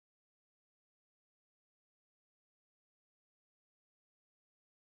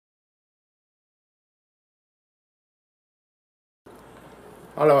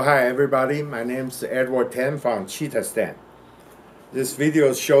Hello, hi everybody. My name is Edward Tan from CheetahStand. This video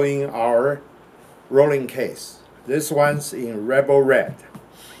is showing our rolling case. This one's in Rebel Red.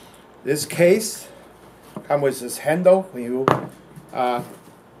 This case comes with this handle. When you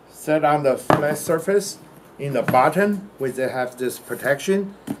set on the flat surface, in the bottom, we have this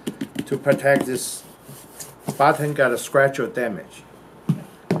protection to protect this button got a scratch or damage.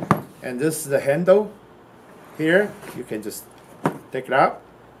 And this is the handle. Here, you can just take it out,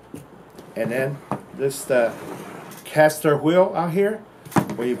 and then this is the caster wheel on here.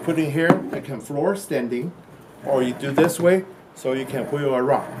 When you put in here, it can floor standing, or you do this way so you can wheel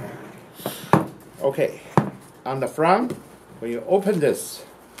around. Okay, on the front, when you open this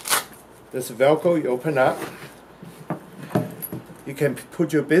Velcro, you open up, you can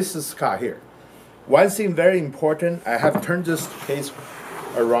put your business card here. One thing very important, I have turned this case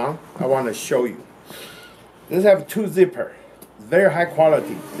around, I want to show you. This have two zipper. Very high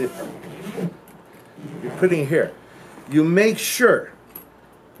quality zipper. You put in here. You make sure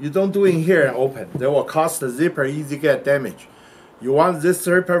you don't do in here and open. That will cause the zipper easy get damaged. You want this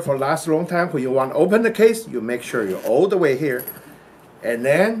zipper for last long time. When you want to open the case, you make sure you're all the way here, and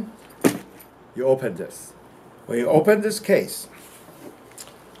then you open this. When you open this case,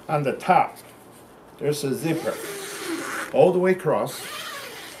 on the top, there's a zipper all the way across.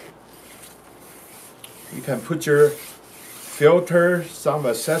 You can put your filter, some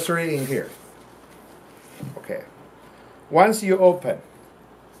accessory in here. Okay. Once you open,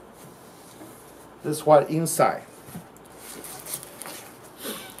 this is what inside.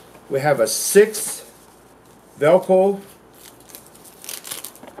 We have a 6 Velcro,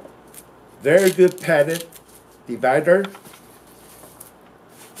 very good padded divider.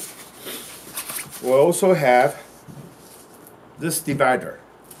 We also have this divider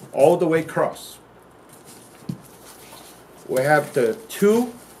all the way across. We have the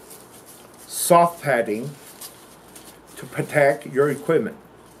 2 soft padding to protect your equipment.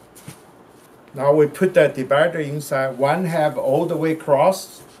 Now we put that divider inside. One have all the way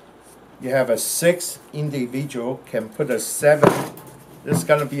across. You have a 6 individual, can put a 7. This is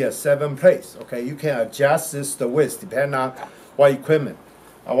gonna be a 7 place. Okay, you can adjust this the width depending on what equipment.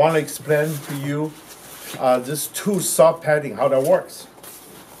 I want to explain to you this 2 soft padding, how that works.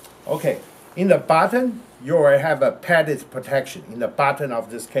 Okay, in the bottom, you already have a padded protection in the bottom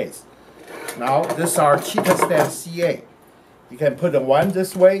of this case. Now, this is our CheetahStand CA. You can put the one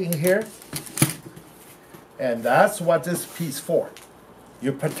this way in here, and that's what this piece for.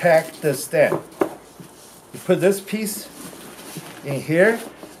 You protect the stand. You put this piece in here,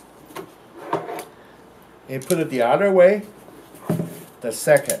 and you put it the other way, the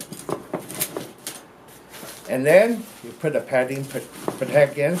second. And then you put the padding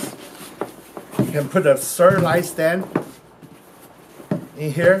protect against. You can put a third light stand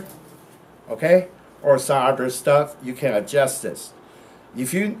in here, okay, or some other stuff. You can adjust this.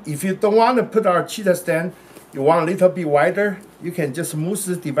 If you don't want to put our CheetahStand, you want a little bit wider, you can just move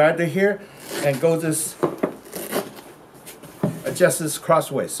this divider here and go this, adjust this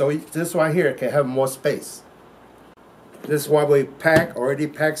crossways. So this one here can have more space. This is what we already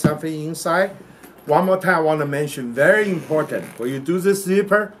packed something inside. One more time, I want to mention, very important, when you do this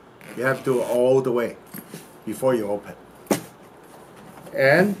zipper, you have to do it all the way before you open.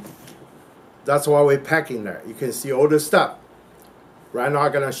 And that's why we pack in there. You can see all the stuff. Right now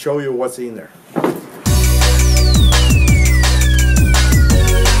I'm gonna show you what's in there.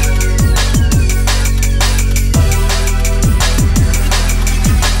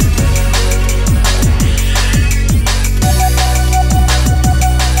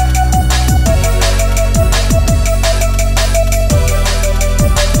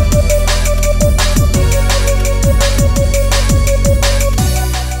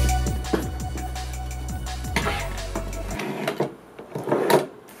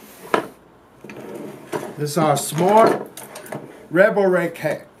 This is our small Rebel Red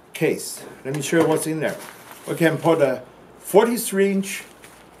case. Let me show you what's in there. We can put a 43-inch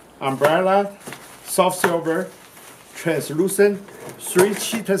umbrella, soft silver, translucent, 3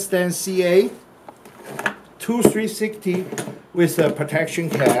 CheetahStand CA, 2 360 with a protection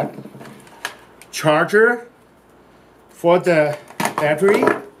cap, charger for the battery,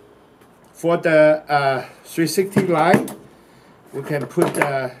 for the 360 light. We can put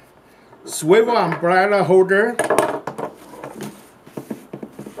the swivel umbrella holder,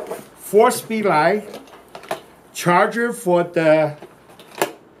 4-speed light, charger for the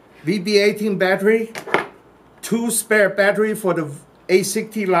VB18 battery, 2 spare battery for the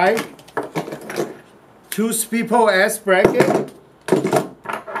A60 light, 2 speed pole S bracket,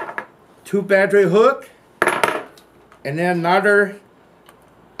 2 battery hook, and then another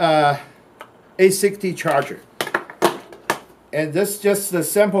A60 charger. And this is just the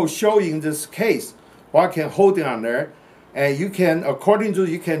sample showing this case, what can hold it on there. And you can, according to,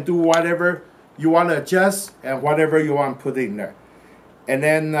 you can do whatever you want to adjust and whatever you want to put in there. And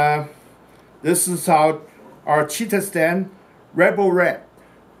then this is our CheetahStand Rebel Red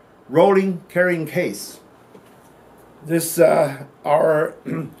rolling carrying case. This our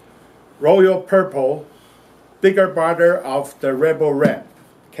royal purple, bigger brother of the Rebel Red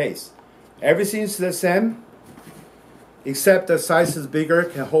case. Everything's the same, except the size is bigger,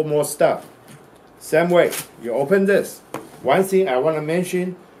 can hold more stuff. Same way, you open this. One thing I want to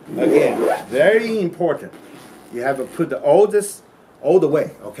mention, again, very important. You have to put all this all the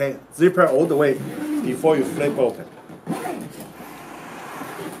way, okay? Zipper all the way before you flip open.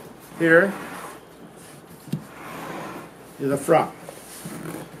 Here is the front.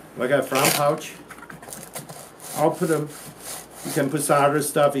 Like a front pouch. I'll put them, you can put some other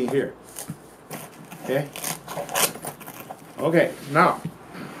stuff in here. Okay? Okay, now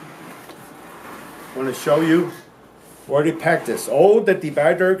I want to show you where to pack this. All the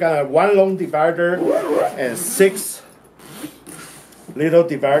divider, got one long divider and 6 little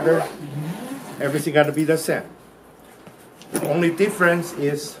divider. Everything got to be the same. The only difference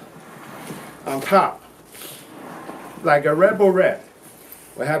is on top, like a Rebel Red,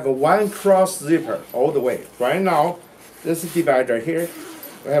 we have a 1 cross zipper all the way. Right now, this divider here,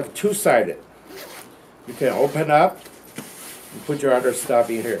 we have 2-sided. You can open up and put your other stuff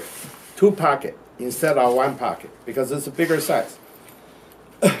in here. 2 pocket instead of 1 pocket because it's a bigger size.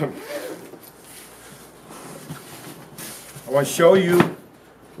 I want to show you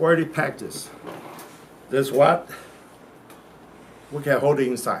where to pack this. This is what we can hold it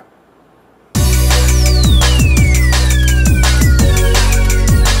inside.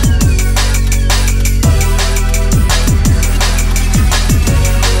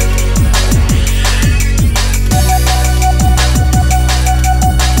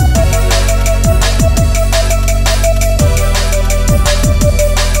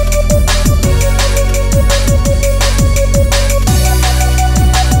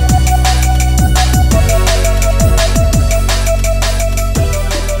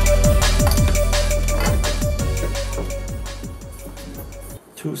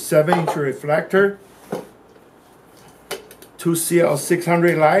 Two 7-inch reflector, 2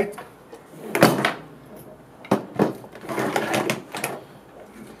 CL600 light,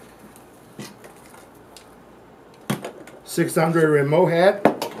 .600 remote head,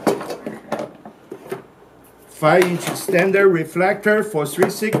 5-inch standard reflector for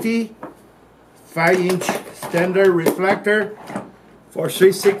 360, 5-inch standard reflector for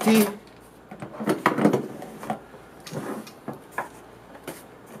 360.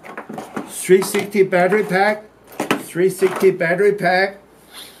 360 battery pack, 360 battery pack,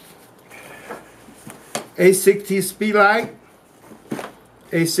 A60 speed light,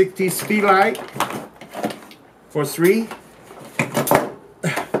 A60 speed light for 3,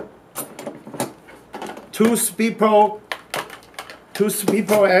 2 Speedpro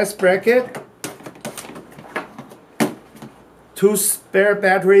S bracket, 2 spare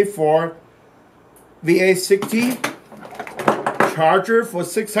battery for VA60, charger for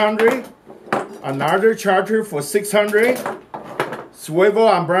 600. Another charger for 600, swivel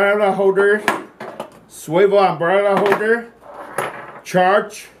umbrella holder,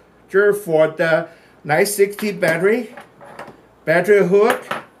 charger for the 960 battery, battery hook,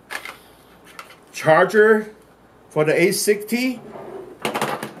 charger for the A60.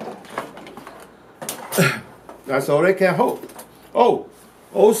 That's all they can hold. Oh,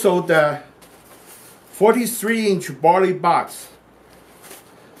 also the 43-inch body box.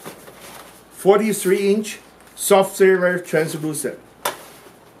 43-inch soft silver translucent.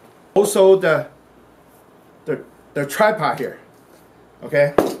 Also the tripod here.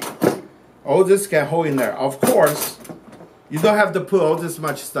 Okay? All this can hold in there. Of course, you don't have to put all this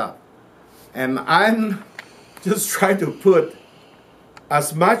much stuff. And I'm just trying to put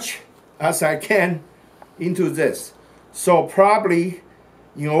as much as I can into this. So probably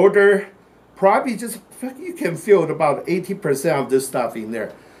in order, just you can fit about 80% of this stuff in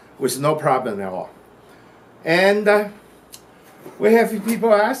there with no problem at all. And we have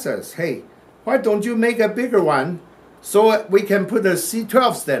people ask us, hey, why don't you make a bigger one so we can put a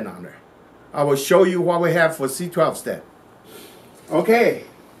C12 stand on there? I will show you what we have for C12 stand. Okay,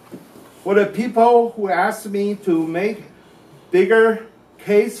 for the people who asked me to make bigger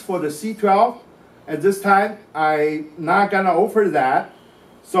case for the C12, at this time, I'm not gonna offer that.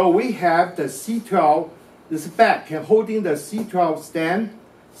 So we have the C12, this back can holding the C12 stand,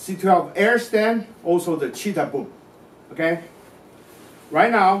 C12 air stand, also the Cheetah boom, okay? right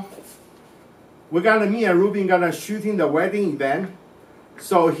now, me and Ruben gonna shooting the wedding event.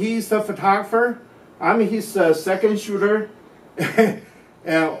 So he's the photographer. I'm his second shooter,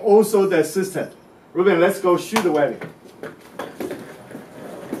 and also the assistant. Ruben, let's go shoot the wedding.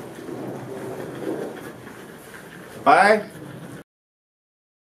 Bye.